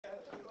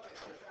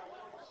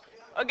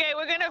Okay,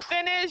 we're going to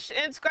finish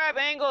inscribed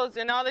angles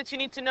and all that you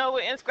need to know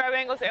with inscribed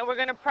angles, and we're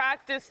going to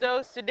practice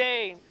those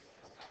today.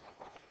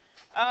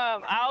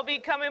 I'll be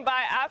coming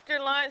by after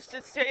lunch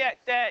to check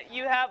that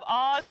you have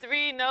all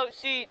 3 note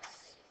sheets.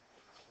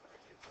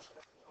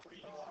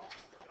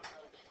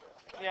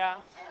 Yeah.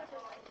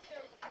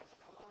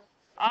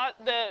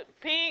 The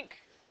pink,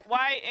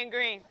 white, and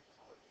green.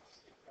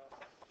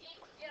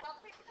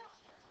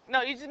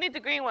 No, you just need the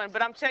green one,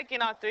 but I'm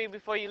checking all 3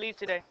 before you leave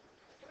today.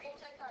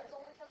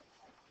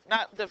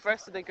 Not the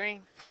rest of the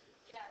green.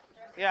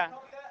 Yeah.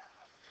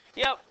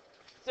 Yep.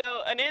 So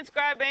an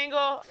inscribed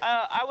angle,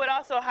 I would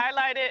also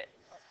highlight it.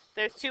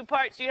 There's 2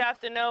 parts you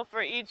have to know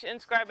for each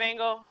inscribed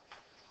angle.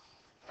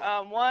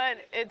 One,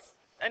 it's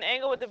an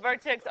angle with the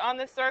vertex on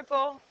the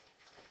circle.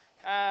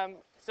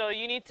 So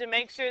you need to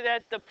make sure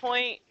that the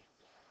point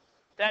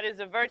that is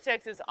the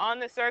vertex is on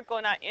the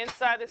circle, not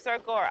inside the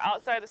circle or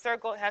outside the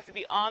circle. It has to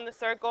be on the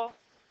circle.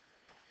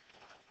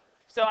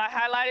 So I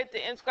highlighted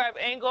the inscribed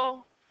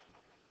angle.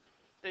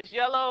 This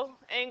yellow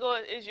angle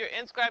is your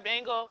inscribed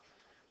angle.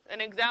 An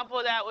example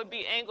of that would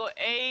be angle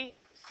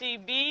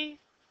ACB,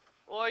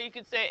 or you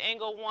could say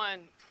angle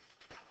 1.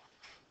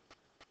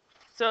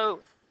 So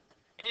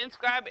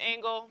inscribed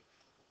angle,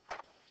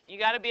 you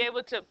got to be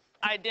able to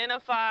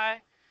identify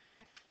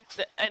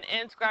an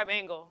inscribed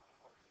angle.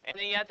 And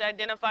then you have to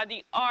identify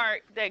the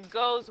arc that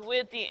goes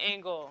with the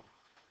angle.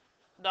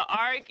 The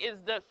arc is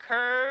the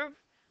curve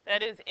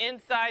that is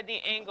inside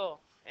the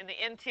angle, in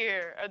the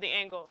interior of the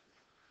angle.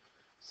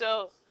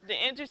 So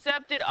the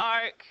intercepted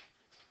arc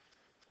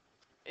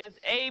is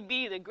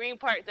AB, the green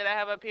part that I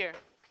have up here.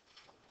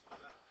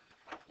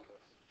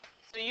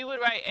 So you would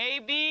write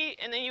AB,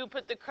 and then you would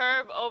put the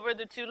curve over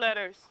the 2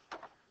 letters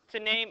to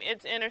name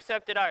its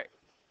intercepted arc.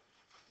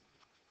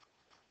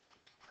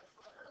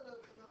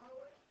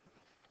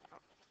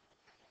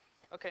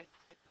 Okay.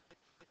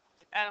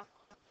 Adam.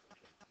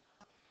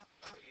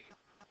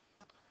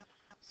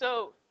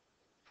 So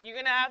you're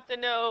going to have to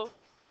know,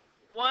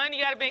 one,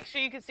 you got to make sure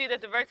you can see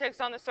that the vertex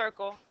is on the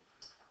circle.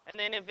 And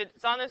then if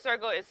it's on the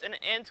circle, it's an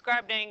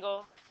inscribed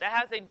angle that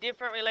has a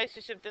different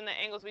relationship than the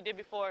angles we did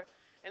before.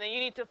 And then you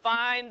need to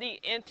find the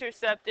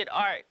intercepted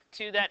arc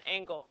to that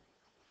angle.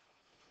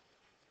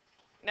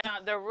 Now,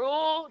 the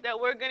rule that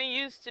we're going to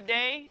use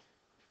today,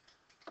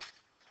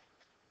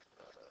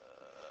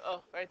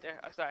 right there,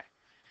 sorry.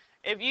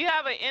 If you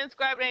have an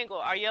inscribed angle,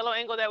 our yellow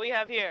angle that we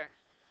have here,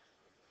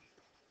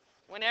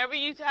 whenever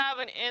you have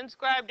an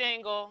inscribed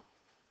angle,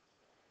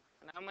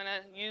 and I'm going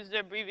to use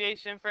the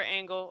abbreviation for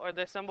angle, or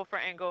the symbol for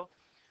angle,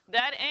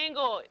 that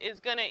angle is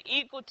going to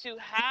equal to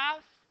half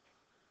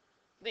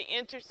the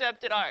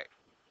intercepted arc.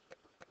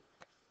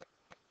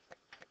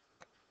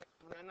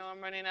 I know I'm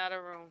running out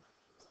of room.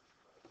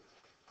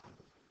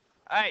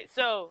 All right,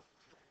 so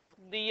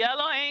the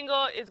yellow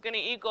angle is going to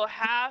equal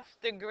half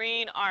the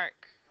green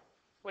arc.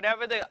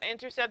 Whatever the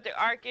intercepted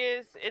arc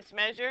is, its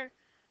measure,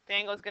 the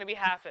angle is going to be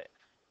half it.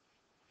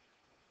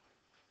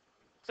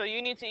 So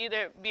you need to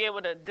either be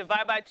able to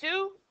divide by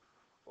 2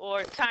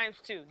 or times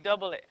 2,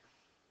 double it.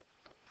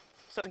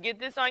 So get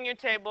this on your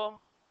table,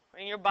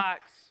 in your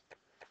box.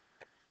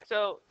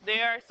 So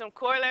there are some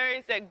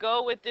corollaries that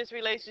go with this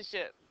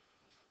relationship.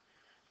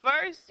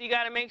 First, you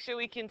got to make sure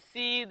we can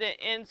see the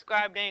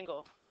inscribed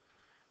angle.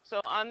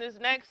 So on this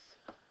next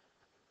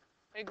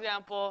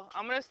example,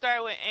 I'm going to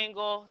start with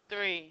angle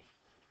 3.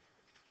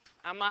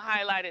 I'm going to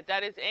highlight it.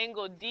 That is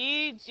angle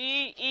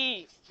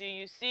DGE. Do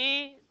you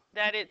see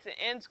that it's an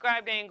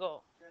inscribed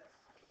angle? Yes.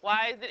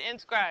 Why is it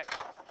inscribed?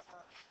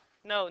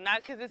 No,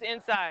 not because it's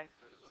inside.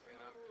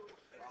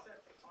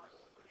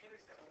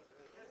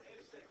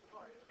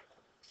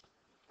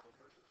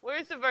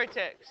 Where's the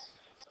vertex?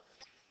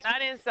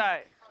 Not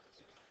inside.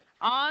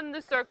 On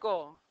the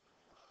circle.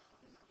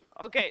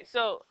 Okay,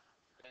 so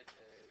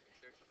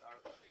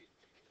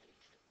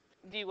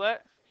D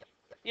what?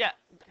 Yeah.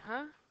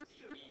 Huh?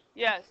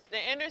 Yes, the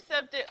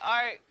intercepted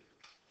arc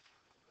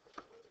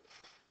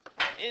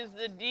is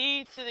the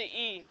D to the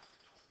E.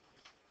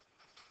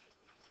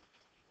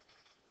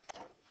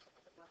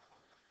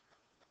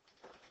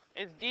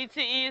 It's D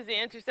to E is the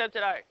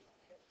intercepted arc.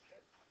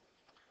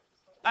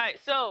 All right,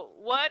 so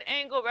what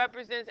angle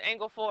represents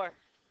angle 4?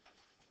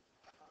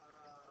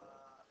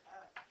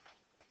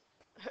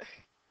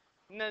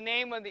 The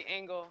name of the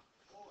angle.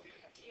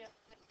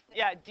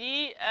 Yeah,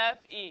 D, F,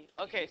 E.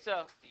 Okay,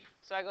 so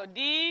I go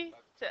D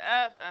to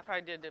F. I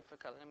probably did a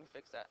different color. Let me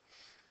fix that.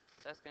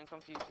 That's going to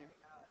confuse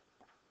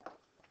you.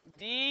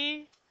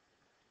 D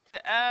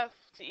to F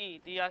to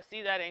E. Do y'all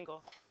see that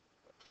angle?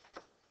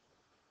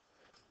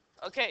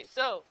 Okay,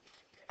 so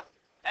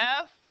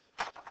F,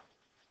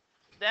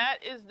 that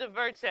is the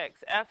vertex.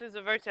 F is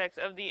the vertex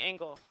of the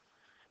angle.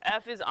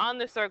 F is on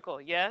the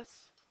circle, yes?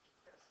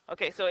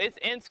 Okay, so it's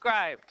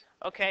inscribed.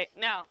 Okay,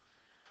 now,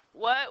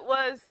 what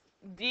was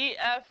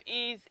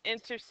DFE's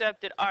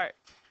intercepted arc?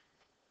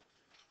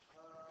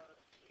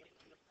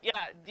 Yeah,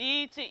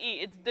 D to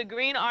E. It's the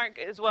green arc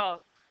as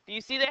well. Do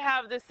you see they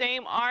have the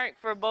same arc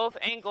for both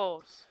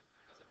angles?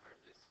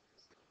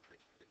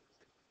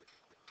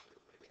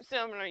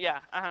 similar, yeah.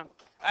 All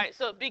right,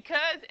 so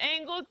because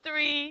angle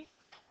 3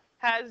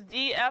 has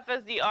DF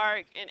as the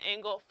arc and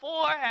angle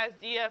 4 has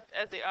DF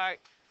as the arc,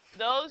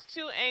 those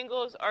two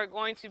angles are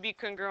going to be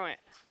congruent.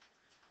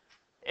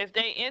 If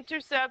they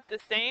intercept the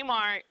same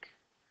arc,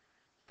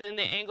 then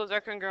the angles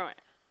are congruent.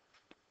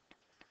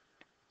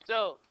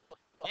 So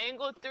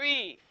angle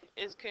 3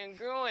 is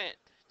congruent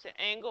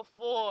to angle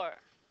 4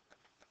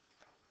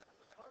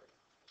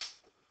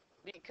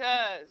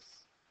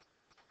 because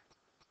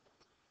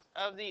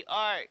of the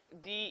arc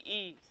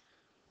DE.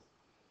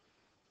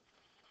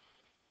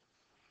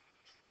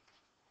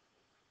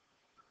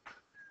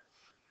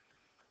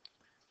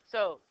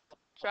 So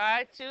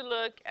try to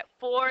look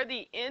for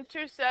the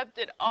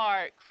intercepted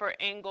arc for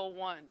angle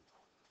 1.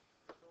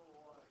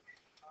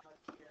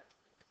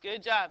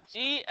 Good job.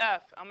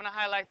 GF. I'm going to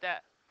highlight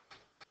that.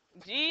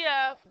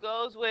 GF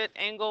goes with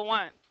angle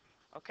 1.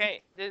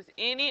 Okay. Does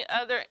any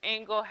other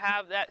angle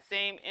have that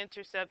same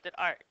intercepted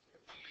arc?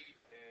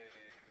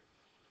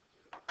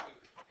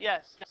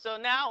 Yes. So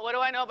now what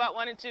do I know about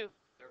 1 and 2?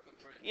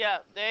 Yeah,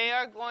 they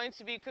are going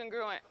to be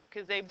congruent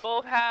because they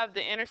both have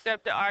the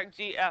intercepted arc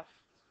GF.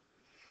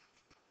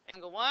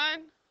 Angle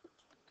 1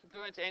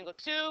 congruent to angle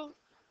 2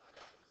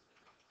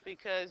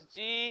 because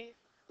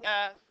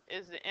GF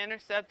is the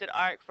intercepted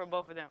arc for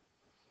both of them.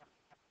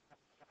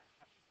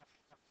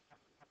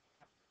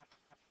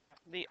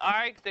 The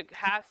arc that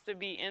has to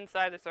be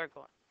inside the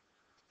circle,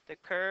 the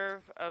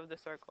curve of the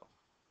circle.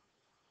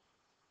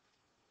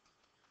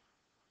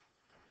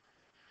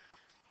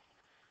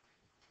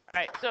 All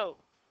right, so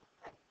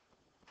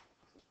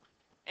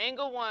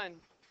angle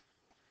 1.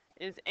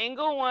 Is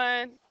angle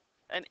 1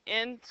 an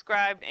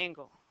inscribed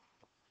angle?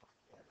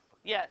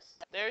 Yes.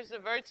 There's the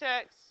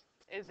vertex.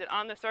 Is it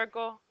on the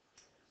circle?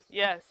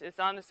 Yes, it's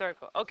on the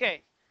circle.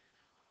 Okay.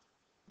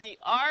 The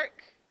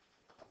arc,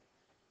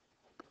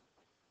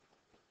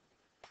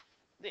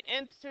 the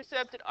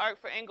intercepted arc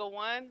for angle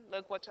 1,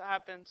 look what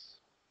happens.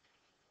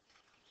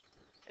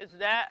 It's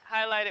that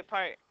highlighted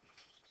part.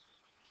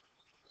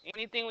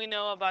 Anything we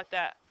know about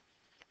that?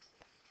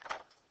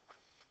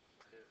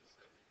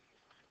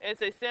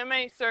 It's a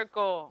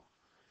semicircle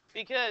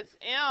because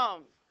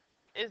M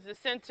is the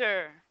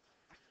center.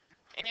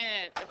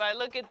 And if I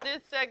look at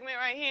this segment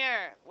right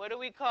here, what do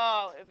we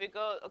call if it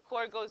goes, a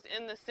chord goes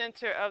in the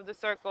center of the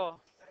circle?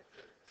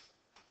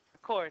 A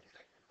chord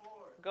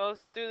goes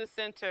through the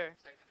center.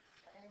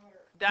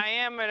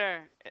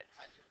 Diameter.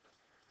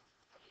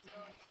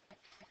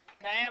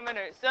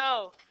 Diameter.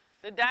 So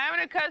the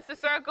diameter cuts the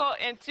circle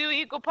in 2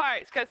 equal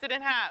parts, cuts it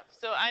in half.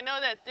 So I know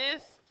that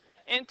this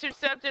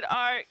intercepted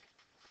arc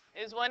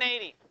is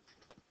 180.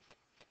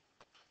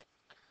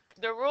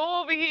 The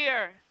rule over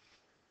here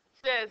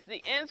says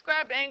the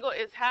inscribed angle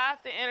is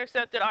half the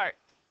intercepted arc.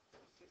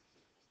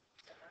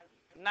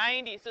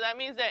 90. So that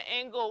means that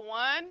angle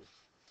 1,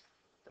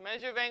 the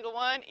measure of angle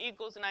 1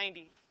 equals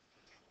 90.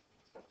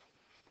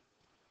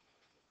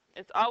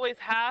 It's always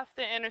half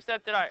the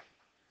intercepted arc.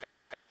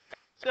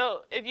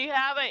 So if you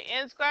have an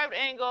inscribed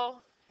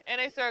angle in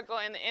a circle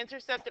and the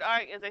intercepted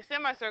arc is a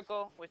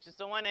semicircle, which is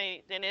the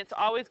 1/8, then it's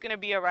always going to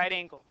be a right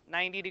angle,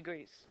 90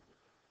 degrees.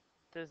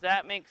 Does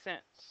that make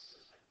sense?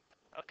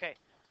 Okay.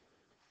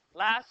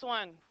 Last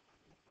one.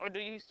 Or do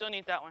you still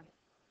need that one?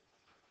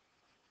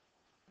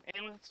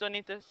 Anyone still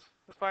need this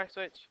before I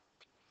switch?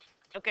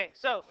 Okay,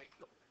 so.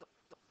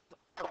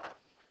 All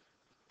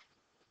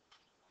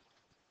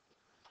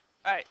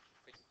right.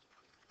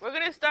 We're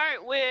going to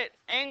start with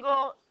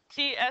angle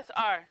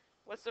TSR.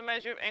 What's the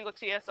measure of angle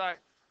TSR?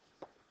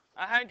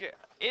 100.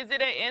 Is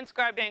it an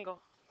inscribed angle?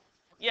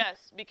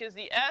 Yes, because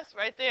the S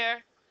right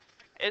there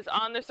is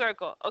on the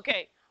circle.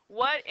 Okay,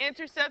 what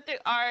intercepted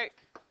arc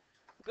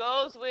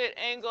goes with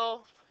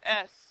angle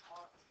S?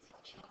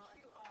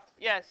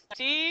 Yes,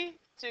 T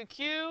to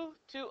Q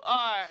to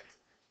R.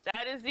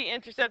 That is the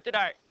intercepted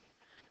arc.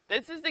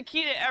 This is the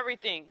key to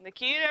everything. The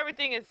key to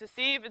everything is to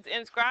see if it's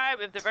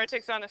inscribed, if the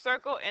vertex is on the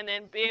circle, and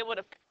then be able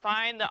to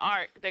find the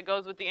arc that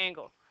goes with the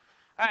angle.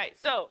 All right,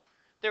 so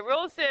the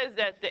rule says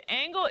that the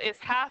angle is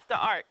half the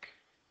arc.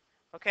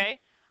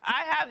 Okay,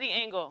 I have the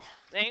angle.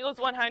 The angle is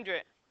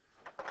 100.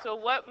 So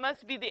what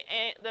must be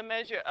the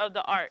measure of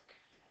the arc?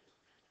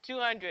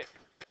 200.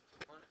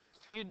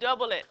 You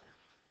double it.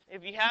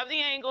 If you have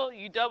the angle,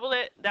 you double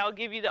it. That will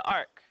give you the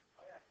arc.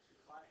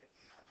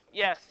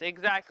 Yes,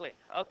 exactly.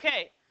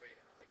 Okay.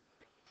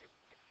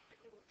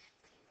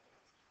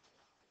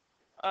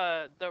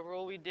 The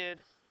rule we did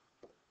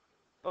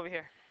over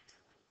here.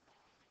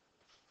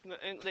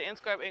 The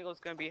inscribed angle is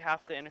going to be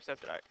half the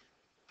intercepted arc.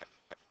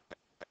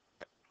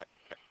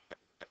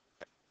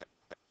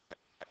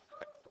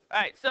 All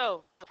right,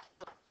 so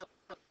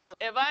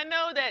if I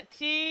know that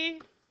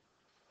TQR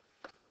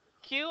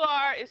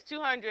is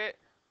 200,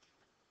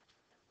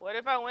 what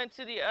if I went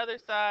to the other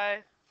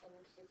side?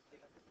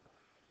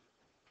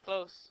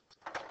 Close.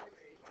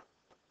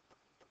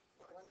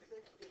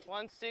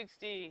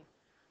 160.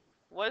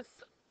 What's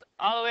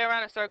all the way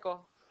around a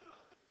circle?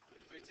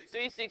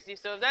 360.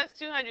 So if that's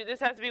 200, this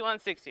has to be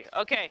 160.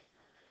 Okay.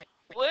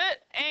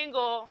 What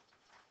angle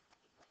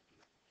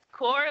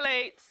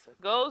correlates,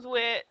 goes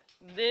with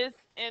this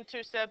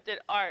intercepted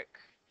arc.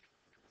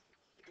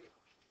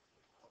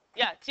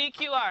 Yeah,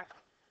 TQR,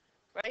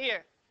 right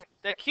here,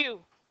 the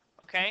Q,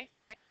 okay?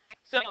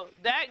 So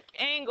that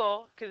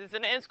angle, because it's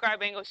an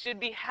inscribed angle, should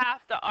be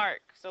half the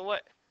arc. So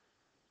what,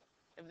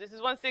 if this is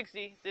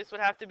 160, this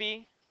would have to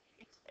be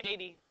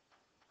 80.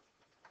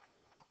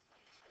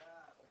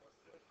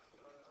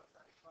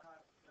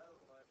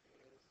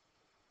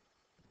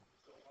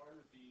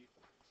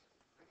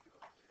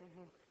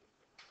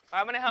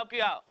 I'm going to help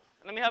you out.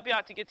 Let me help you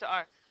out to get to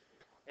R.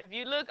 If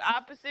you look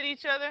opposite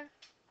each other,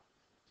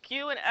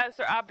 Q and S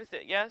are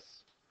opposite,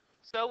 yes?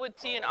 So would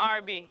T and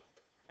R be,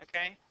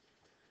 okay?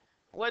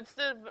 What's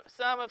the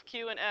sum of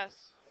Q and S?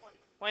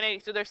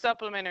 180, so they're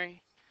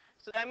supplementary.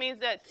 So that means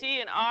that T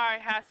and R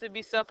has to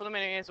be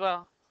supplementary as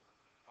well.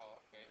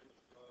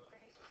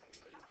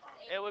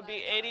 It would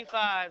be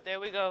 85. There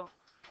we go.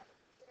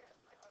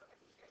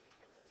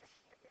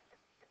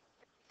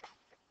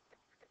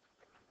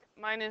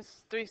 Minus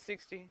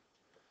 360.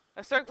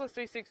 A circle is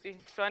 360,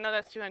 so I know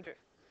that's 200.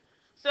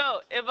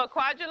 So if a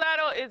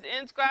quadrilateral is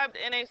inscribed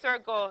in a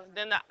circle,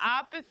 then the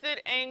opposite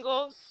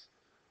angles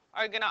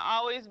are going to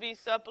always be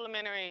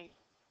supplementary.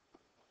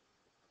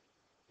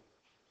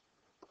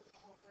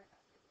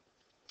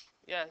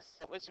 Yes,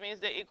 which means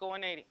they equal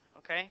 180,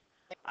 okay?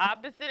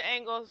 Opposite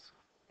angles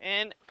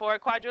for a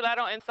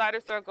quadrilateral inside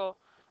a circle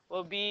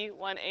will be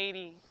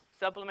 180,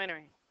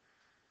 supplementary.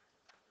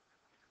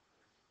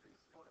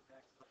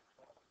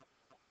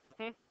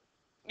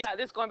 Yeah,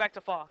 this is going back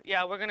to fall.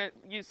 Yeah, we're going to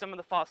use some of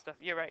the fall stuff.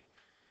 You're right.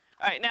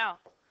 All right, now,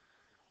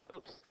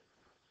 oops.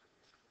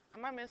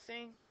 Am I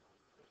missing?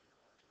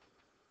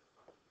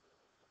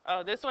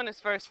 Oh, this one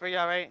is first for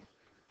y'all, right?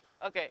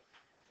 Okay.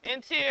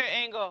 Interior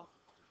angle.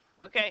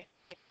 Okay.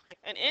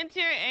 An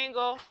interior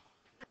angle,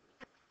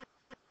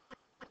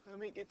 let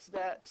me get to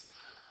that.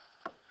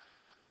 All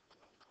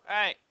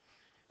right,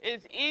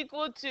 is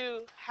equal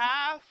to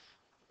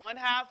one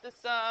half the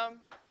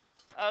sum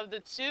of the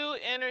two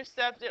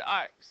intercepted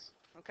arcs.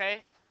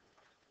 Okay?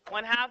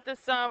 One half the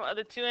sum of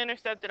the two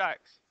intercepted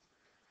arcs.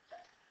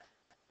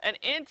 An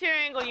interior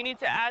angle, you need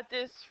to add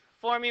this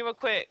for me real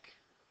quick.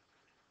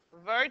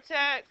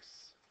 Vertex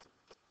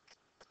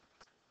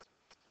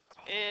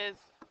is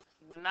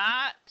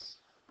not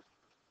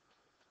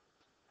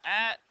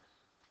at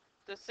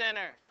the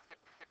center.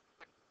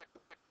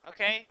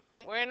 Okay?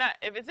 We're not,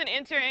 if it's an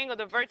interior angle,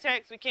 the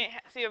vertex, we can't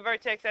see a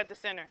vertex at the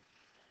center.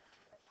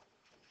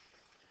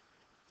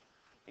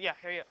 Yeah,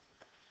 here you go.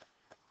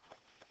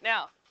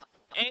 Now,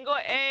 angle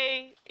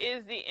A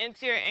is the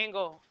interior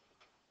angle.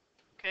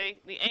 Okay?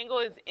 The angle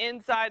is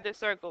inside the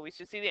circle. We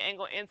should see the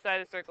angle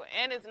inside the circle.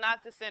 And it's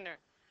not the center.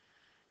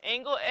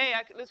 Angle A,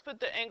 let's put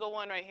the angle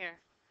 1 right here.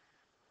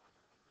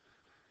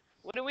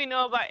 What do we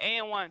know about A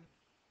and 1?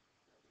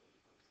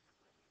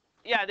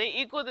 Yeah, they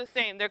equal the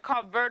same. They're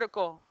called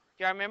vertical.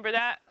 Y'all remember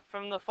that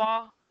from the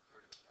fall?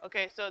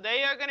 Okay, so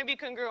they are going to be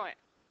congruent.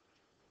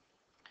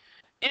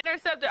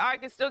 Intercepted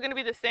arc is still going to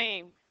be the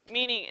same,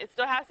 meaning it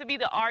still has to be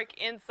the arc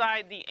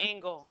inside the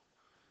angle.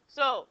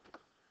 So,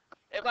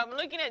 if I'm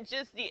looking at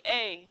just the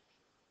A,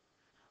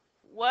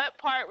 what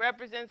part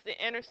represents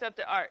the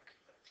intercepted arc?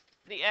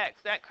 The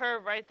X, that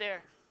curve right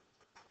there.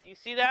 You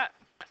see that?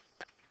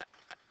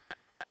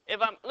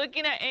 If I'm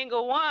looking at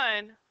angle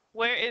 1,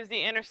 where is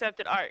the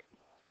intercepted arc?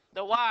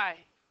 The Y,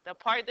 the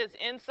part that's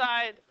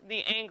inside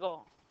the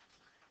angle.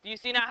 Do you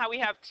see now how we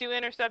have two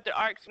intercepted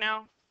arcs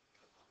now?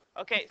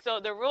 Okay, so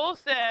the rule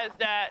says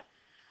that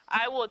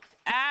I will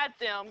add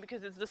them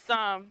because it's the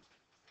sum.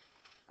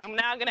 I'm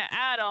now going to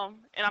add them,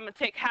 and I'm going to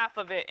take half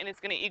of it, and it's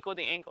going to equal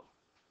the angle.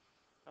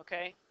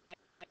 Okay?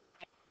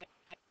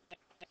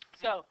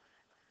 So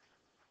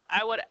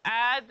I would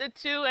add the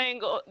two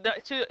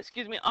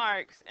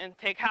arcs, and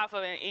take half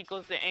of it, and it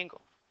equals the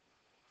angle.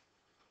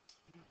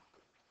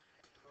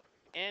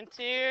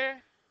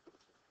 Interior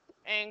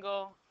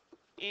angle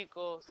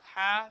equals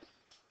half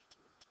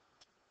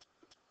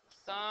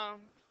sum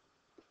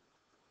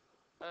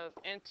of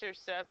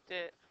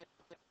intercepted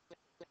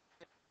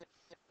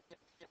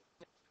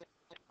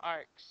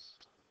arcs.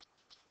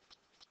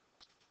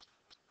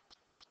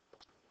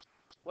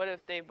 What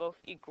if they both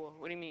equal?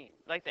 What do you mean?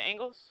 Like the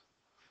angles?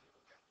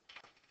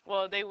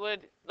 Well, they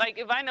would, like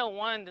if I know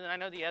one, then I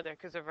know the other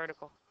because they're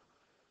vertical.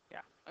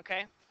 Yeah,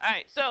 okay? All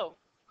right, so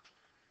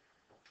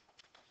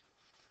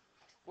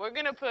we're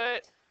going to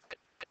put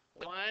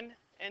 1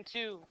 and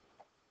 2.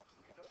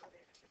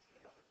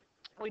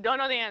 We don't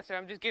know the answer.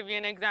 I'm just giving you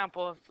an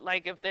example of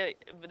like if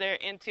they're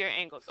interior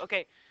angles.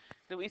 Okay,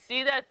 do we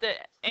see that the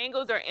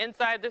angles are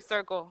inside the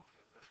circle?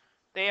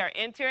 They are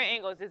interior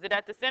angles. Is it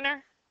at the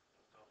center?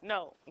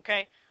 No.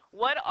 Okay.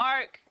 What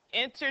arc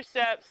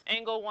intercepts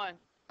angle 1?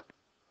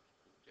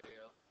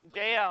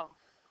 JL.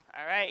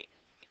 All right.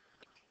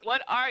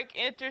 What arc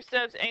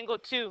intercepts angle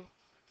 2?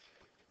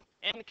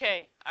 NK.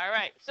 All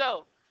right.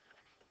 So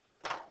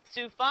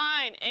to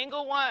find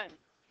angle 1, if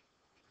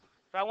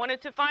I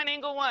wanted to find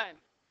angle 1,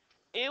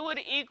 it would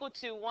equal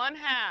to 1/2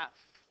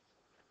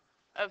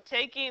 of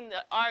taking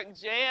the arc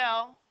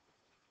JL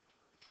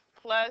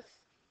plus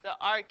the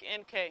arc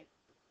NK.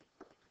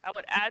 I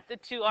would add the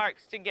two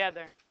arcs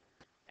together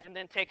and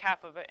then take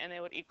half of it, and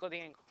it would equal the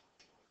angle.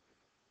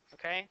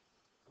 Okay?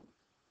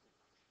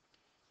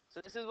 So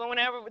this is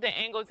whenever the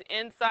angle is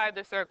inside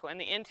the circle and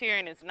the interior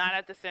and it's not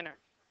at the center.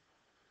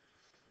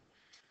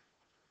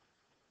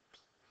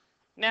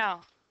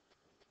 Now,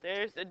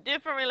 there's a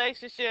different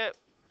relationship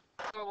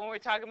for when we're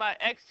talking about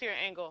exterior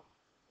angle.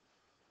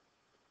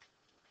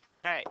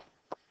 All right.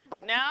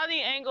 Now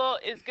the angle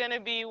is going to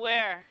be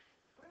where?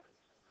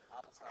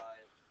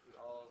 Outside.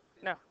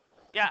 No.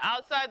 Yeah,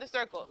 outside the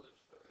circle.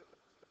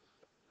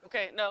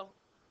 Okay, no.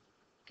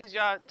 Because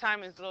y'all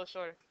time is a little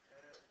shorter.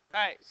 All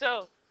right,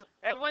 so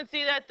everyone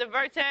see that the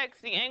vertex,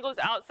 the angle is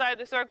outside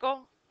the circle?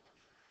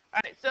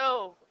 All right,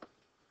 so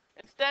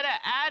instead of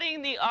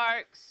adding the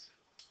arcs,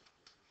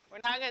 we're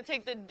not going to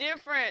take the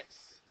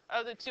difference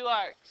of the two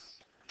arcs.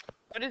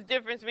 What does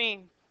difference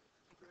mean?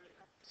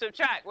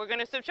 Subtract. We're going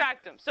to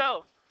subtract them.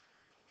 So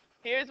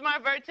here's my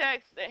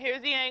vertex.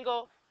 Here's the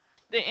angle.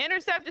 The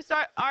intercepted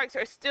arcs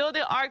are still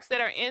the arcs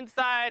that are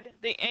inside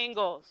the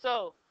angle.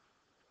 So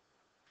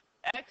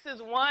X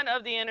is one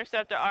of the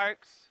interceptor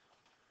arcs.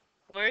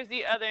 Where's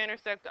the other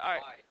interceptor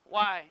arc?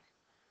 Y.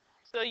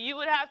 So you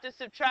would have to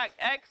subtract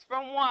X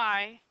from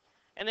Y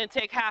and then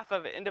take half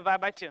of it and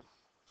divide by 2.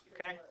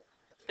 Okay?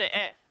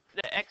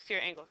 The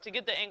exterior angle to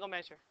get the angle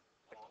measure.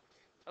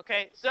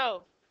 Okay?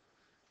 So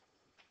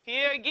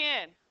here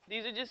again,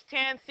 these are just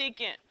tan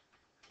secant.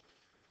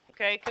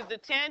 Okay? Because the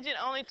tangent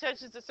only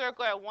touches the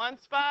circle at one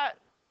spot,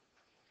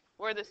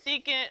 where the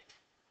secant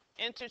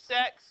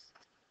intersects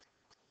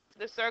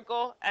the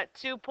circle at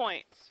 2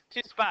 points,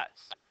 2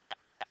 spots.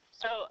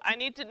 So I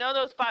need to know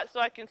those spots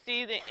so I can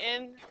see the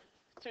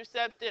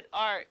intercepted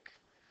arc.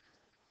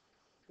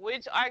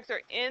 Which arcs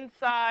are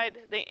inside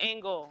the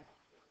angle?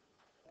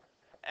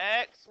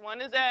 X,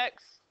 one is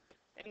X,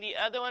 and the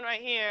other one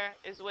right here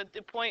is with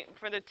the point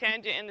for the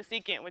tangent and the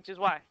secant, which is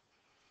Y.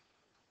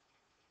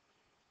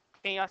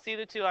 Can y'all see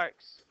the two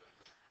arcs?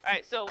 All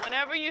right, so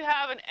whenever you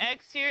have an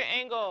exterior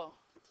angle,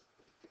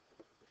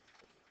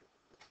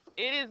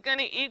 it is going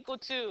to equal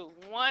to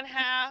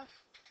 1/2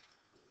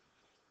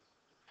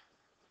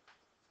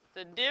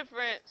 the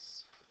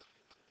difference,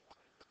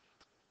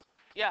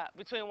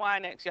 between Y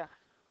and X,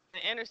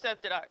 the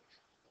intercepted arc.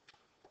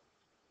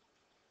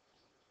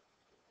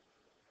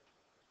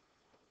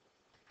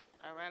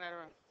 I ran out of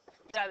room.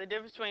 Yeah, the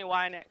difference between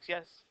Y and X,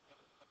 yes.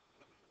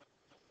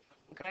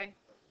 Okay?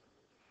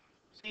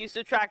 So you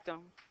subtract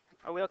them.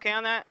 Are we okay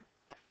on that?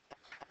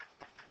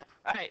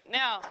 All right,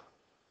 now,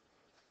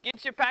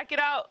 get your packet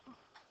out.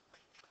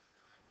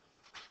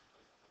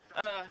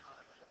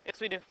 Yes,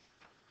 we do.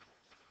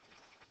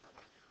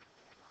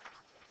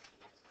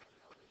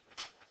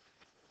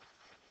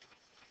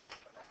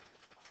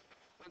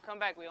 We'll come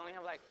back. We only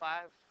have like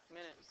 5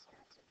 minutes.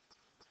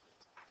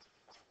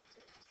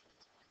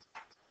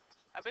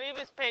 I believe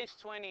it's page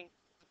 20.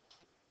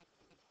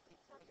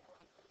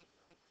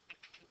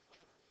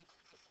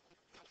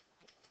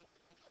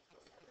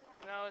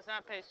 No, it's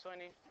not page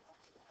 20.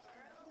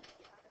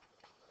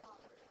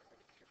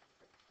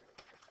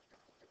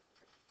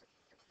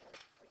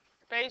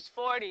 Page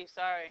 40,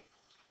 sorry.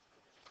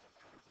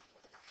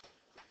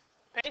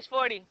 Page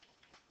 40.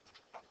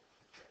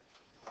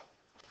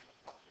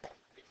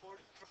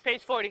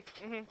 Page 40.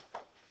 Mm-hmm.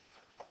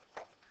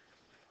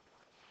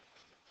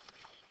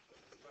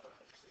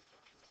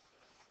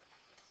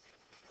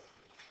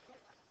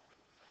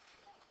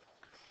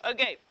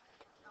 Okay.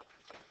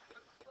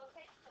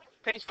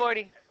 Page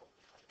 40.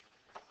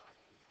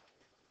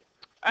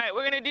 All right,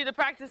 we're going to do the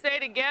practice A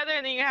together,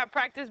 and then you have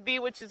practice B,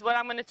 which is what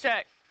I'm going to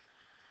check.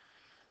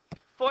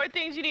 4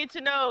 things you need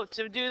to know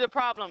to do the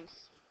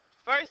problems.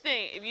 First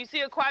thing, if you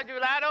see a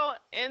quadrilateral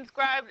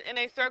inscribed in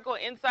a circle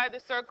inside the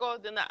circle,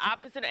 then the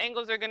opposite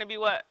angles are going to be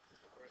what?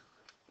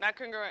 Not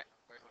congruent.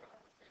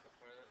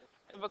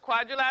 If a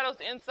quadrilateral is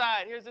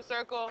inside, here's the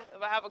circle.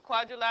 If I have a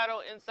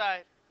quadrilateral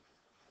inside,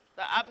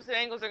 the opposite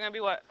angles are going to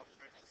be what?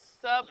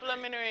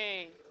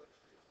 Supplementary.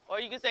 Or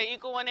you can say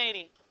equal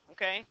 180,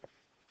 okay?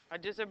 I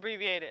just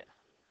abbreviate it.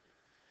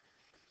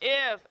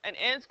 If an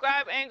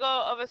inscribed angle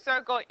of a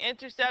circle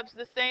intercepts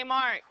the same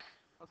arc,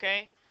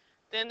 okay,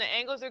 then the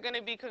angles are going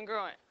to be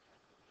congruent,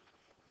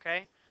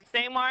 okay?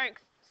 Same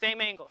arc, same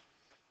angle.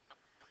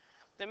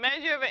 The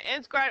measure of an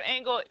inscribed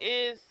angle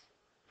is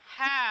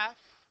half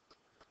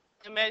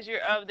the measure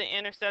of the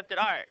intercepted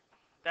arc.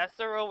 That's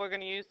the rule we're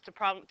going to use to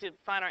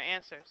find our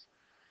answers.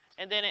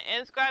 And then an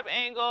inscribed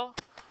angle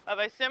of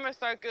a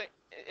semicircle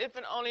if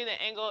and only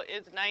the angle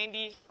is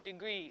 90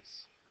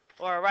 degrees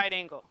or a right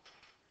angle.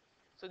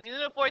 So these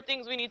are the 4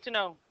 things we need to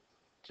know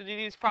to do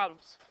these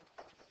problems.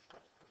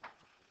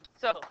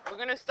 So we're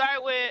going to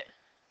start with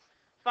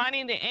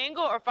finding the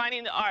angle or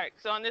finding the arc.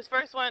 So on this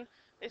first one,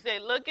 they say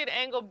look at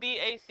angle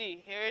BAC.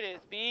 Here it is,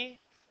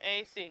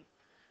 BAC.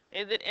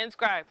 Is it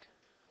inscribed?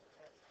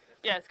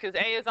 Yes, because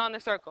A is on the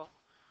circle.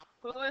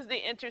 Who is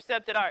the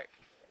intercepted arc?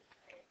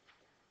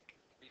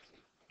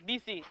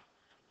 BC.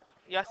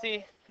 Y'all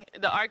see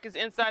the arc is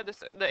inside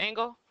the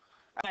angle?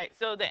 All right,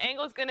 so the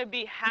angle is going to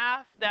be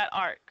half that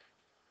arc.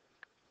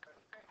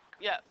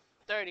 Yep,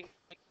 30.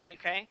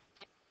 Okay.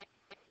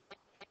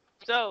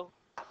 So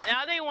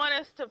now they want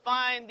us to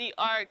find the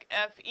arc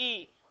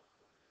FE.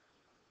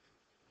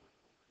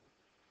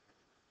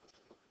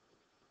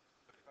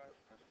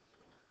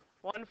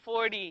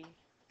 140.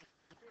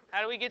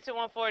 How do we get to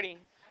 140?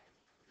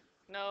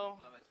 No.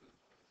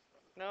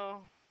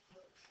 No.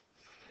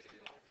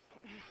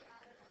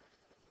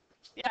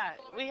 Yeah,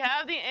 we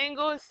have the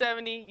angle is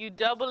 70. You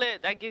double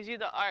it, that gives you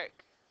the arc.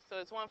 So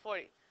it's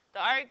 140. The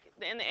arc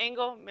and the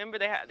angle, remember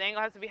the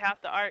angle has to be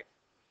half the arc.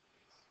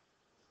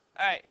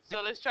 All right,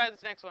 so let's try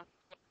this next one.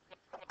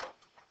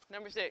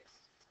 Number 6.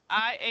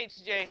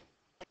 IHJ.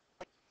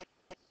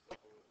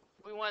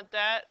 We want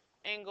that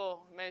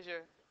angle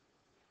measure.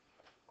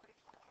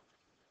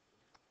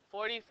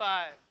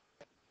 45.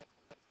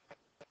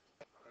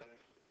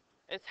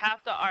 It's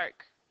half the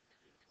arc.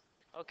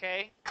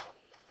 Okay?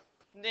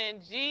 Then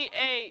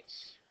GH.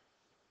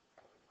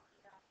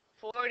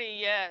 40,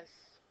 yes.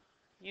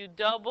 You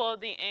double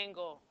the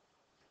angle.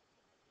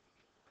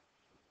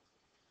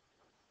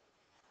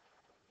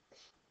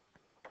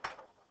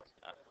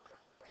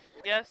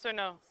 Yes or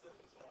no?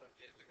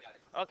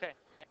 Okay.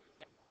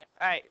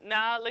 All right,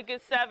 now look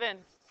at 7.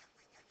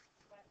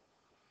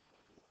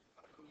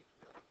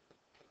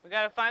 We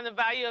got to find the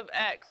value of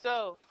x.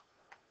 So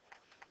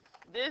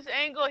this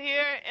angle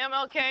here,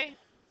 MLK,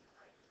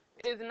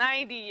 is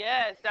 90.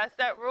 Yes, that's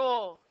that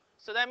rule.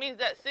 So that means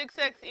that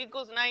 6x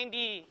equals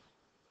 90.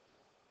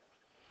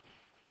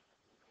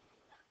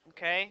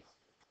 Okay?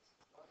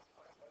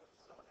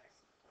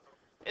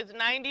 It's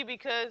 90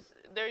 because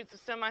there's a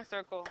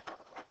semicircle.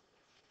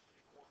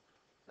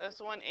 That's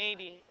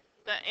 180.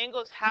 The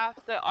angle's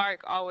half the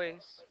arc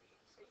always.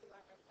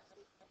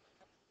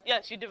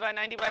 Yes, you divide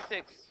 90 by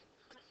 6.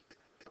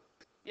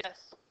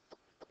 Yes.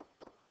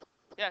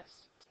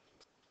 Yes.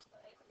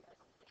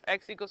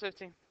 X equals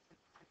 15.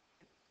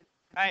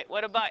 All right,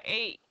 what about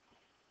 8?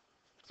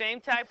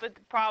 Same type of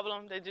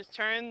problem. They just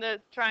turn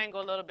the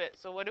triangle a little bit.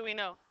 So what do we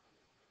know?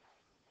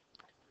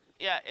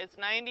 Yeah, it's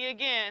 90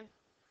 again.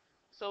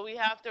 So we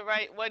have to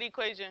write what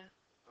equation?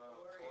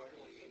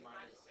 4z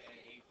minus 10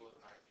 equals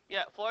 90.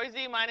 Yeah,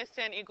 4z minus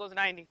 10 equals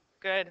 90.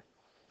 Good.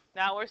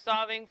 Now we're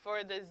solving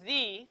for the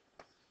z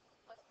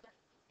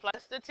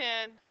plus the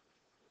 10.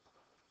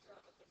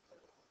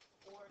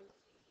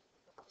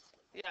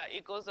 Yeah,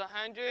 equals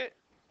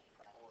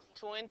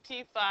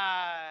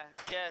 125.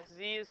 Yes,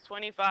 z is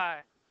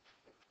 25.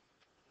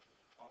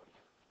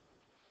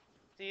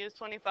 Z is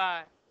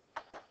 25.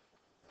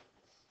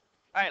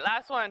 All right,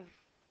 last one.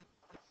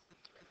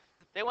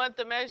 They want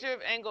the measure of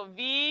angle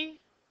VUS.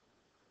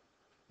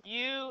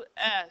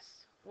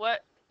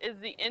 What is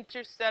the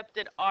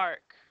intercepted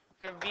arc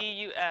for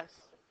VUS?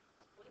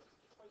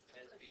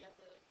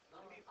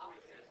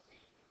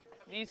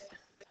 These,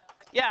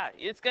 yeah,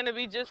 it's going to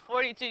be just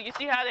 42. You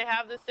see how they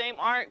have the same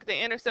arc?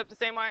 They intercept the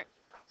same arc?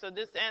 So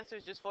this answer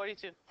is just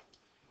 42.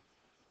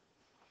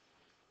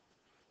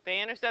 They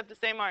intercept the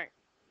same arc.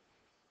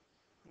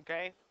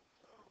 Okay?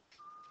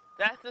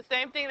 That's the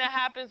same thing that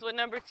happens with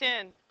number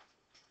 10.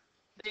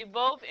 They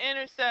both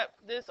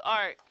intercept this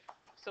arc.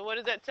 So what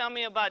does that tell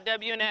me about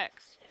W and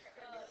X?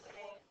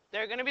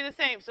 They're going to be the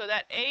same. So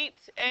that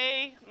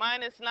 8a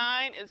minus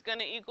 9 is going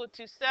to equal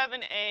to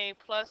 7a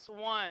plus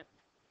 1.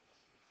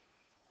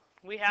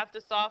 We have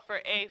to solve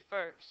for a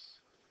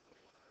first.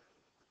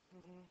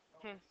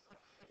 Mm-hmm.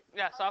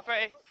 Yeah, solve for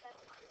a.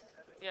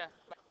 Yeah.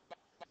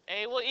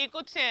 A will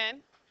equal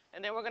 10,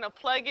 and then we're going to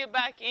plug it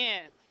back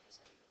in.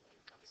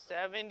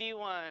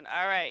 71.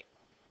 All right.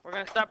 We're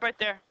going to stop right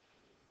there.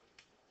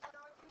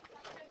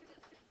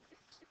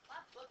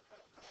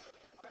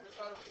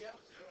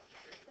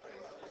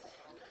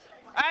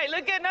 All right,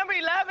 look at number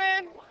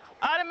 11.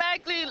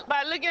 Automatically,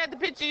 by looking at the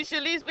picture, you should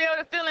at least be able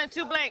to fill in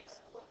 2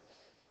 blanks.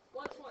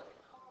 120.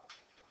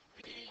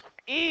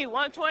 E,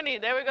 120.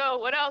 There we go.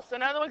 What else?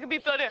 Another one can be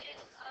filled in. E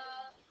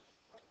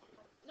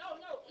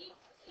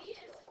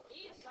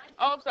is 90.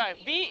 Oh, I'm sorry.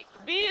 B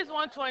is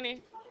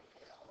 120.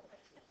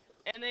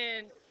 And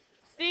then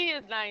C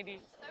is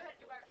 90.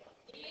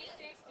 D is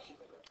 60.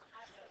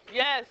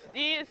 Yes,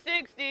 D is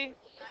 60.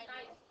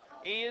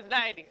 E is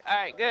 90. All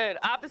right, good.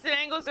 Opposite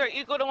angles are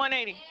equal to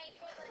 180.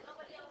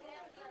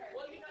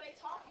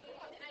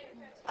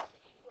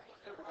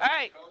 All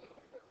right.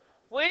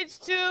 Which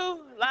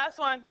 2, last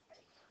one.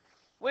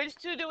 Which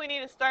 2 do we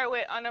need to start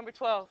with on number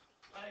 12?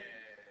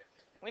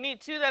 We need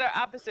 2 that are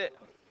opposite.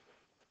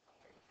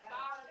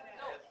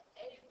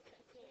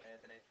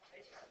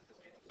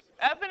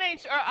 F and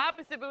H are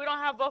opposite, but we don't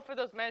have both of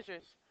those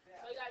measures.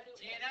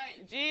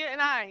 G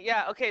and I.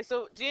 Yeah, okay,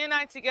 so G and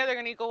I together are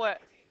going to equal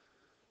what?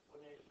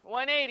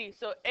 180.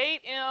 So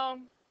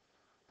 8M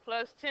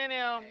plus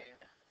 10M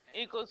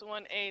equals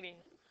 180.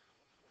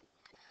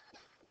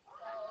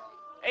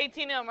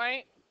 18M,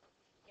 right?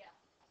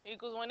 Yeah.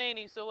 Equals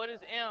 180. So what is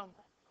M?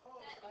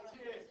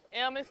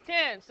 M is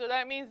 10. So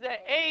that means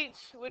that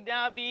H would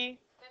now be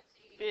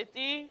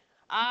 50.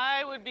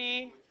 I would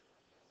be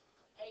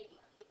 80.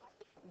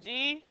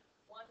 G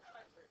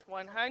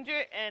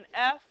 100 and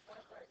F.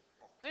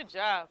 Good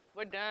job.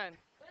 We're done.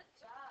 Good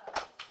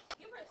job.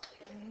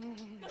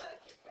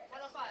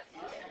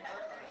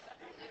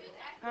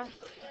 Huh?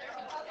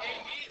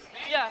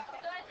 Yeah.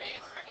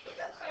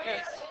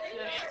 Yes.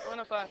 Yes.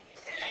 105.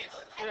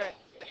 You're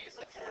right.